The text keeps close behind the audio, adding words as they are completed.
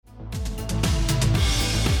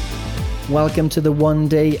Welcome to the One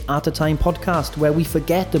Day at a Time podcast, where we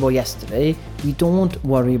forget about yesterday, we don't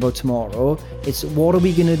worry about tomorrow. It's what are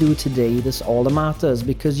we going to do today that's all that matters,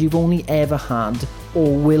 because you've only ever had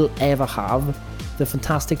or will ever have the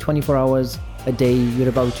fantastic 24 hours a day you're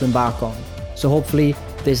about to embark on. So hopefully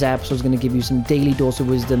this episode is going to give you some daily dose of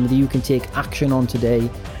wisdom that you can take action on today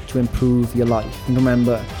to improve your life. And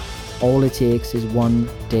remember, all it takes is one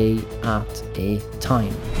day at a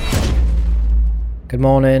time. Good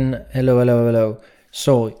morning. Hello.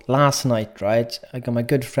 So last night, right, I got my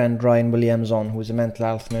good friend Ryan Williams on, who's a mental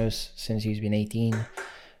health nurse since he's been 18.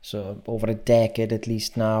 So over a decade at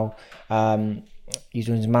least now. He's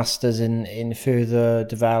doing his masters in further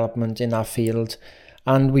development in that field.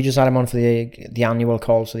 And we just had him on for the annual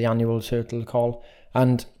call, so the annual Turtle call.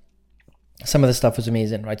 And some of the stuff was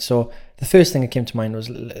amazing, right? So the first thing that came to mind was,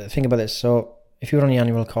 think about this. So if you're on the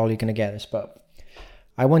annual call, you're going to get this, but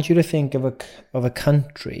I want you to think of a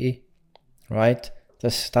country, right,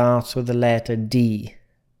 that starts with the letter D,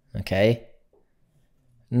 okay?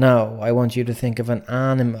 Now, I want you to think of an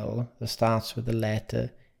animal that starts with the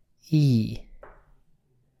letter E,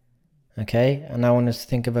 okay? And I want us to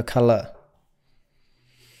think of a colour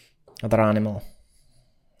of that animal,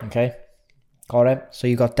 okay? Got it? So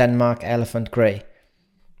you got Denmark, elephant, grey.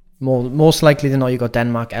 Most likely than not, you got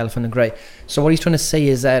Denmark, elephant, and grey. So what he's trying to say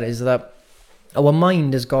is that our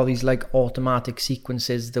mind has got these like automatic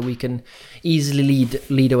sequences that we can easily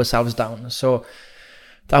lead ourselves down. So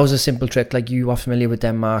that was a simple trick. Like, you are familiar with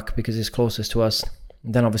Denmark because it's closest to us.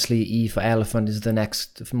 And then obviously E for elephant is the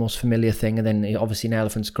next most familiar thing. And then obviously an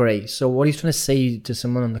elephant's grey. So what he's trying to say to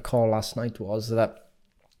someone on the call last night was that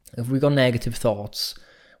if we got negative thoughts,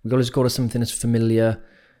 we always go to something that's familiar.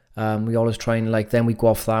 We always try and then we go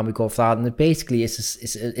off that and we go off that. And basically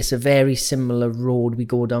it's a very similar road we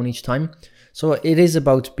go down each time. So it is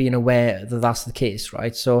about being aware that that's the case,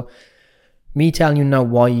 right? So me telling you now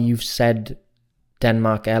why you've said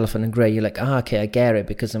Denmark, elephant and grey, you're like, okay, I get it,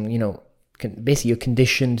 because I'm, basically you're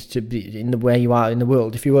conditioned to be in the way you are in the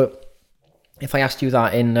world. If I asked you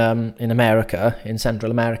that in America, in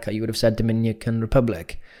Central America, you would have said Dominican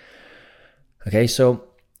Republic. Okay, so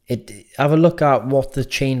have a look at what the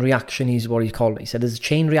chain reaction is, what he called it. He said there's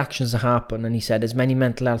chain reactions that happen, and he said there's many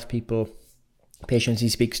mental health patients he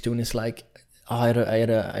speaks to, and it's like, I had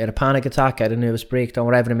a panic attack, I had a nervous breakdown,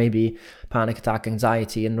 whatever it may be, panic attack,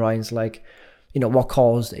 anxiety, and Ryan's like, what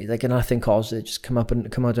caused it? He's like, nothing caused it, just come out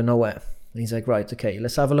of nowhere. And he's like, right, okay,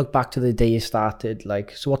 let's have a look back to the day you started.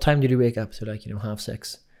 Like, so what time did you wake up? So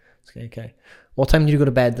 6:30. Okay. What time did you go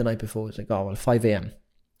to bed the night before? He's like, 5 a.m.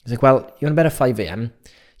 He's like, well, you're in bed at 5 a.m.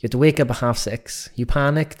 You had to wake up at 6:30. You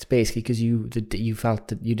panicked basically because you felt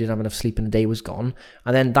that you didn't have enough sleep and the day was gone.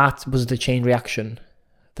 And then that was the chain reaction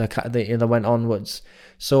that went onwards.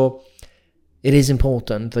 So it is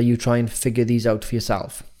important that you try and figure these out for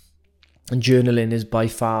yourself. And journaling is by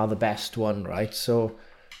far the best one, right? So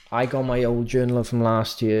I got my old journal from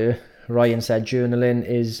last year. Ryan said journaling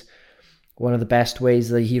is one of the best ways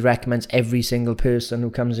that he recommends every single person who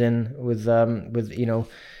comes in with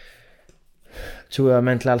to a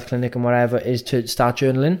mental health clinic and whatever is to start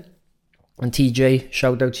journaling. And TJ,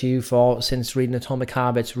 shout out to you for, since reading Atomic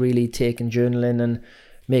Habits, really taking journaling and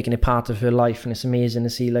making it part of her life. And it's amazing to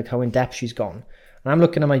see how in depth she's gone. And I'm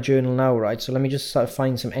looking at my journal now, right? So let me just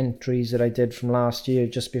find some entries that I did from last year,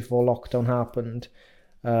 just before lockdown happened,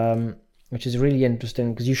 which is really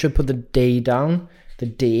interesting, because you should put the day down, the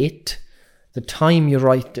date, the time you're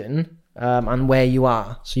writing, and where you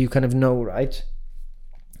are, so you kind of know, right?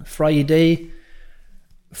 Friday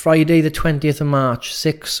the 20th of March,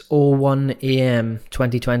 6:01 a.m.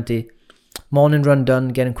 2020. Morning run done,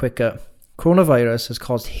 getting quicker. Coronavirus has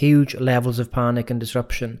caused huge levels of panic and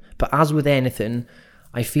disruption, but as with anything,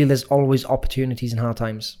 I feel there's always opportunities in hard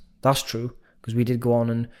times. That's true, because we did go on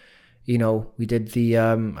and, we did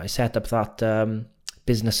I set up that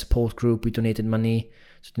business support group. We donated money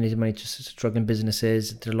to struggling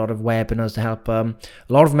businesses, did a lot of webinars to help. A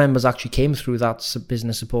lot of members actually came through that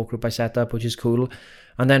business support group I set up, which is cool.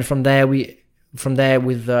 And then from there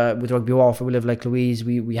with Rugby Warfare, We Live Like Louise,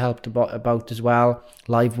 we helped about as well.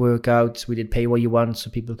 Live workouts, we did pay what you want, so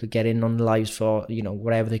people could get in on the lives for,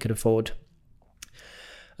 whatever they could afford.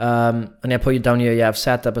 And I put you down here, I've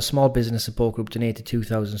set up a small business support group, donated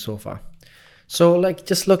 2,000 so far. So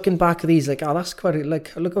just looking back at these, that's quite,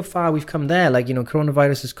 look how far we've come there.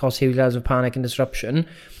 Coronavirus has caused huge levels of panic and disruption.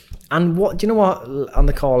 And do you know what, on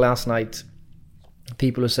the call last night,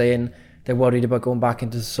 people were saying they're worried about going back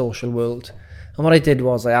into the social world. And what I did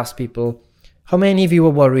was I asked people, how many of you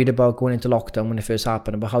were worried about going into lockdown when it first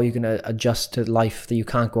happened, about how you're going to adjust to life, that you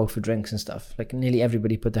can't go out for drinks and stuff? Nearly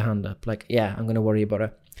everybody put their hand up. Yeah, I'm going to worry about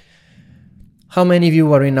it. How many of you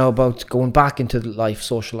worry now about going back into life,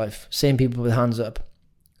 social life? Same people with hands up.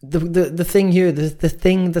 The thing here, the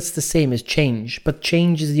thing that's the same is change. But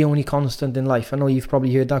change is the only constant in life. I know you've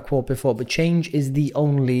probably heard that quote before, but change is the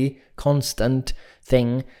only constant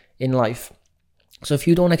thing in life. So if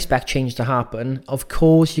you don't expect change to happen, of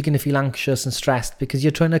course you're going to feel anxious and stressed because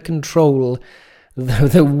you're trying to control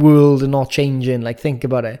the world not changing. Like, think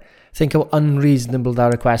about it. Think how unreasonable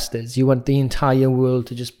that request is. You want the entire world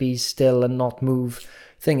to just be still and not move.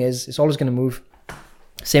 Thing is, it's always going to move.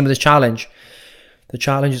 Same with this challenge. The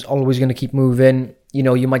challenge is always going to keep moving. You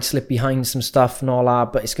know, you might slip behind some stuff and all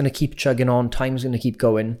that, but it's going to keep chugging on. Time's going to keep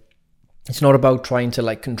going. It's not about trying to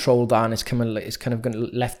like control that and it's kind of going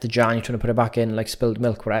to left the jar and you're trying to put it back in like spilled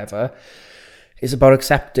milk, whatever. It's about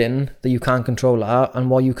accepting that you can't control that, and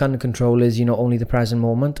what you can control is, you know, only the present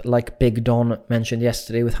moment. Like Big Don mentioned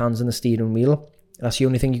yesterday, with hands on the steering wheel. That's the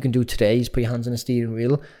only thing you can do today is put your hands on the steering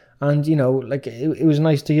wheel. And, you know, like it was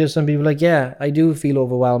nice to hear some people like, yeah, I do feel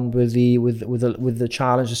overwhelmed with the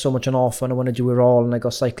challenge. There's so much on offer and I want to do it all, and I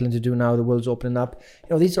got cycling to do now. The world's opening up.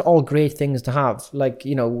 You know, these are all great things to have. Like,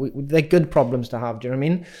 you know, they're good problems to have. Do you know what I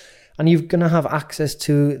mean? And you're gonna have access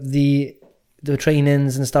to the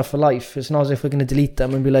trainings and stuff for life. It's not as if we're going to delete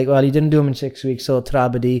them and be like, well, you didn't do them in 6 weeks, so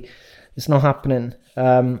tragedy. It's not happening.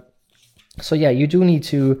 So yeah, you do need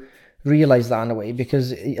to realize that in a way,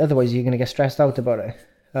 because otherwise you're going to get stressed out about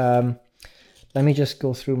it. Let me just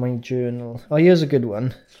go through my journal. Oh, here's a good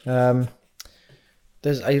one. I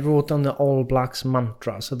wrote down the All Blacks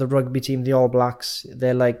mantra. So the rugby team, the All Blacks,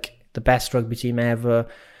 they're like the best rugby team ever.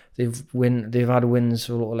 They've had wins,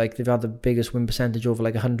 or like they've had the biggest win percentage over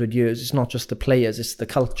like 100 years. It's not just the players, it's the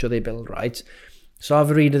culture they build, right? So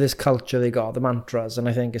I've read of this culture they got, the mantras, and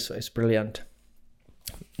I think it's brilliant.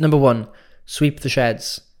 Number 1, sweep the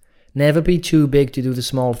sheds. Never be too big to do the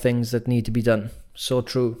small things that need to be done. So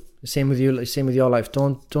true. Same with you. Same with your life.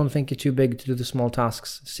 Don't think you're too big to do the small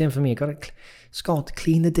tasks. Same for me. Scott,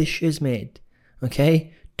 clean the dishes, mate.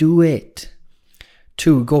 Okay, do it.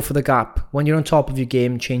 2, go for the gap. When you're on top of your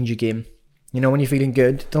game, change your game. You know, when you're feeling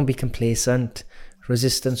good, don't be complacent.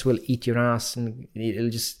 Resistance will eat your ass and it'll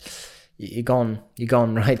just, you're gone,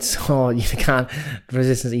 right? So you can't,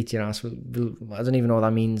 resistance eat your ass. I don't even know what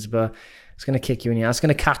that means, but it's going to kick you in the ass. It's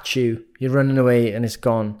going to catch you. You're running away and it's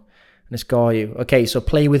gone. And it's got you. Okay, so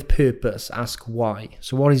play with purpose. Ask why.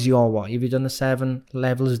 So what is your why? Have you done the 7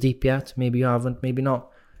 levels deep yet? Maybe you haven't, maybe not.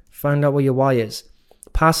 Find out what your why is.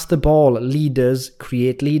 Pass the ball. Leaders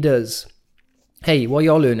create leaders. Hey, what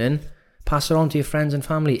you're learning, pass it on to your friends and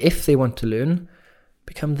family. If they want to learn,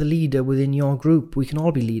 become the leader within your group. We can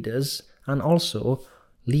all be leaders, and also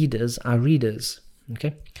leaders are readers.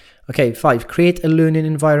 Okay, 5, create a learning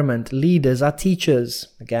environment. Leaders are teachers.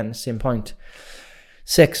 Again, same point.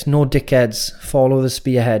 6, no dickheads. Follow the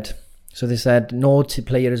spearhead. So they said, no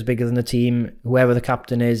player is bigger than the team. Whoever the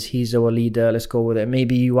captain is, he's our leader. Let's go with it.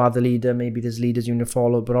 Maybe you are the leader. Maybe there's leaders you need to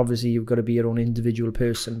follow. But obviously, you've got to be your own individual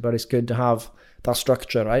person. But it's good to have that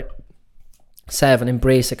structure, right? 7,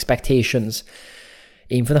 embrace expectations.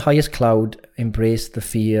 Aim for the highest cloud. Embrace the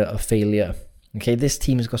fear of failure. Okay, this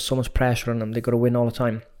team has got so much pressure on them. They've got to win all the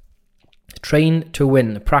time. Train to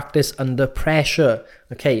win. Practice under pressure.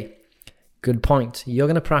 Okay, good point. You're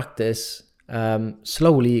going to practice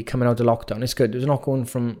slowly coming out of lockdown. It's good. It's not going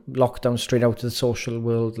from lockdown straight out to the social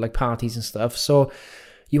world like parties and stuff. So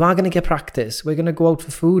you are going to get practice. We're going to go out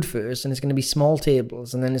for food first, and it's going to be small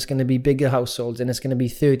tables, and then it's going to be bigger households, and it's going to be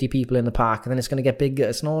 30 people in the park, and then it's going to get bigger.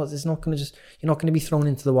 It's not going to just, you're not going to be thrown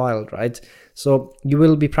into the wild, right? So you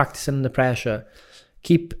will be practicing under pressure.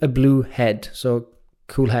 Keep a blue head. So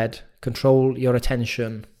cool head. Control your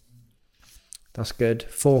attention. That's good.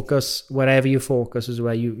 Focus. Wherever you focus is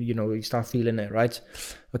where you start feeling it, right?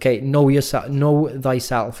 Okay, know yourself. Know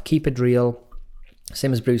thyself. Keep it real.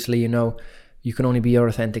 Same as Bruce Lee, you can only be your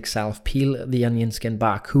authentic self. Peel the onion skin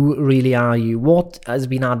back. Who really are you? What has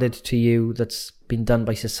been added to you that's been done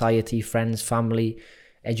by society, friends, family,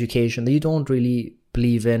 education that you don't really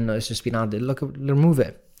believe in, or it's just been added? Remove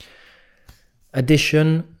it.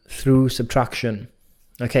 Addition through subtraction.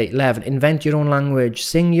 Okay, 11, invent your own language.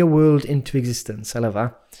 Sing your world into existence. I love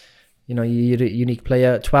that. You're a unique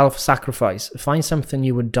player. 12, sacrifice. Find something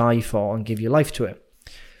you would die for and give your life to it.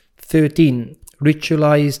 13,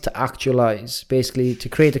 ritualize to actualize. Basically, to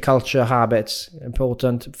create a culture, habits.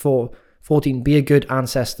 Important. 14, be a good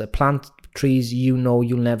ancestor. Plant trees you'll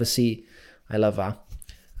never see. I love that.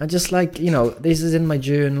 And just this is in my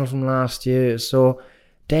journal from last year, so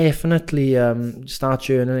definitely start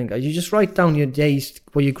journaling. You just write down your days,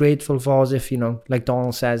 what you're grateful for, as if, like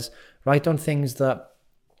Donald says, write down things that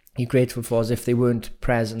you're grateful for as if they weren't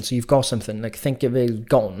present. So you've got something, like think of it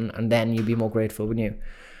gone, and then you'd be more grateful, wouldn't you?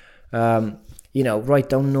 You know, write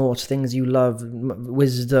down notes, things you love,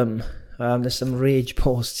 wisdom. There's some rage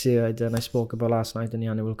posts here I spoke about last night in the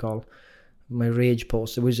annual call. My rage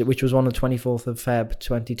post, which was on the 24th of Feb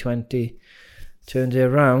 2020, turned it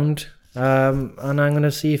around. And I'm going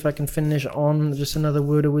to see if I can finish on just another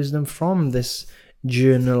word of wisdom from this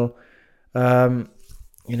journal.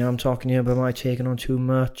 You know, I'm talking here about my taking on too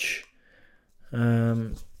much.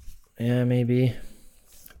 Yeah, maybe.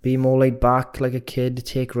 Be more laid back like a kid,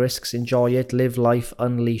 take risks, enjoy it, live life,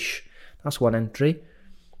 unleash. That's one entry.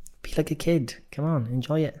 Be like a kid. Come on,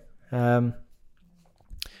 enjoy it.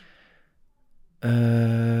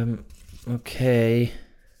 Okay.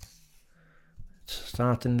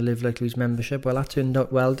 Starting to live like lose membership. Well, that turned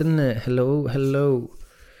out well, didn't it? Hello.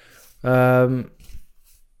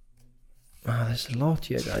 There's a lot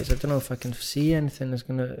here, guys. I don't know if I can see anything that's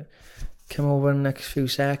gonna come over in the next few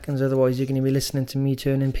seconds. Otherwise, you're gonna be listening to me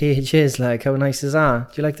turning pages. Like, how nice is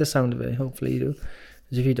that? Do you like the sound of it? Hopefully you do.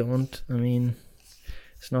 Because if you don't, I mean,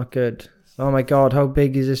 it's not good. Oh my God, how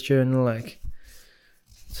big is this journal? Like,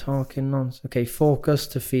 talking nonsense. Okay, focus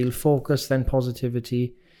to feel. Focus, then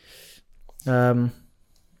positivity. Watch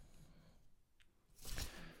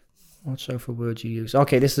out for words you use.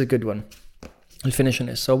 Okay, this is a good one. I'll finish on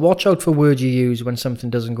this. So watch out for words you use when something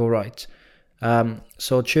doesn't go right.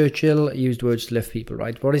 So Churchill used words to lift people,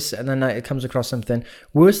 right? And then it comes across something.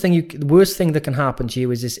 The worst thing that can happen to you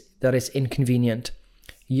is that it's inconvenient.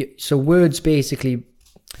 So words basically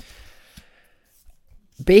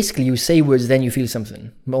you say words, then you feel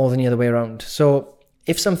something more than the other way around. So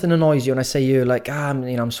if something annoys you and I say you're like,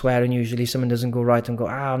 I'm swearing usually, if something doesn't go right and go,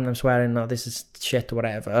 I'm swearing, no, this is shit or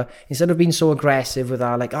whatever. Instead of being so aggressive with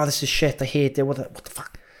that, like, this is shit, I hate it, what the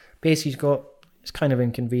fuck. Basically, it's kind of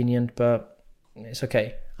inconvenient, but it's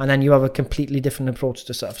okay. And then you have a completely different approach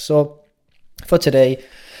to stuff. So for today,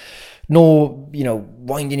 no,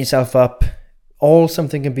 winding yourself up. All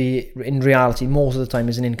something can be, in reality, most of the time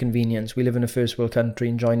is an inconvenience. We live in a first world country,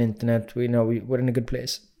 enjoying internet. We know we're in a good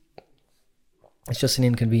place. It's just an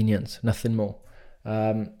inconvenience, nothing more.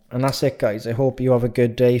 And that's it, guys. I hope you have a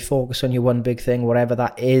good day. Focus on your one big thing, whatever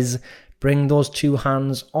that is. Bring those two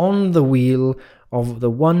hands on the wheel of the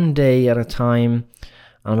one day at a time.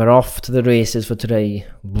 And we're off to the races for today.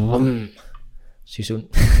 Boom. See you soon.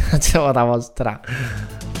 That's what that was. Ta-da.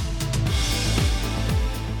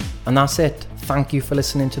 And that's it. Thank you for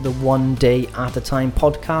listening to the One Day at a Time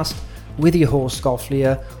podcast with your host,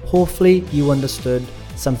 Scofflier. Hopefully you understood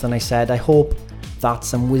something I said. I hope that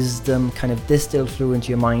some wisdom kind of distilled through into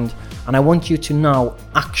your mind, and I want you to now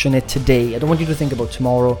action it today. I don't want you to think about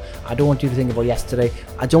tomorrow. I don't want you to think about yesterday.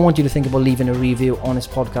 I don't want you to think about leaving a review on this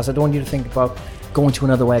podcast. I don't want you to think about going to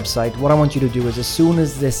another website. What I want you to do is, as soon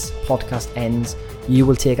as this podcast ends, you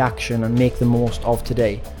will take action and make the most of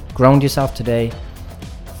today. Ground yourself today.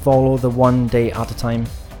 Follow the one day at a time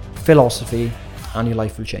philosophy, and your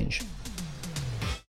life will change.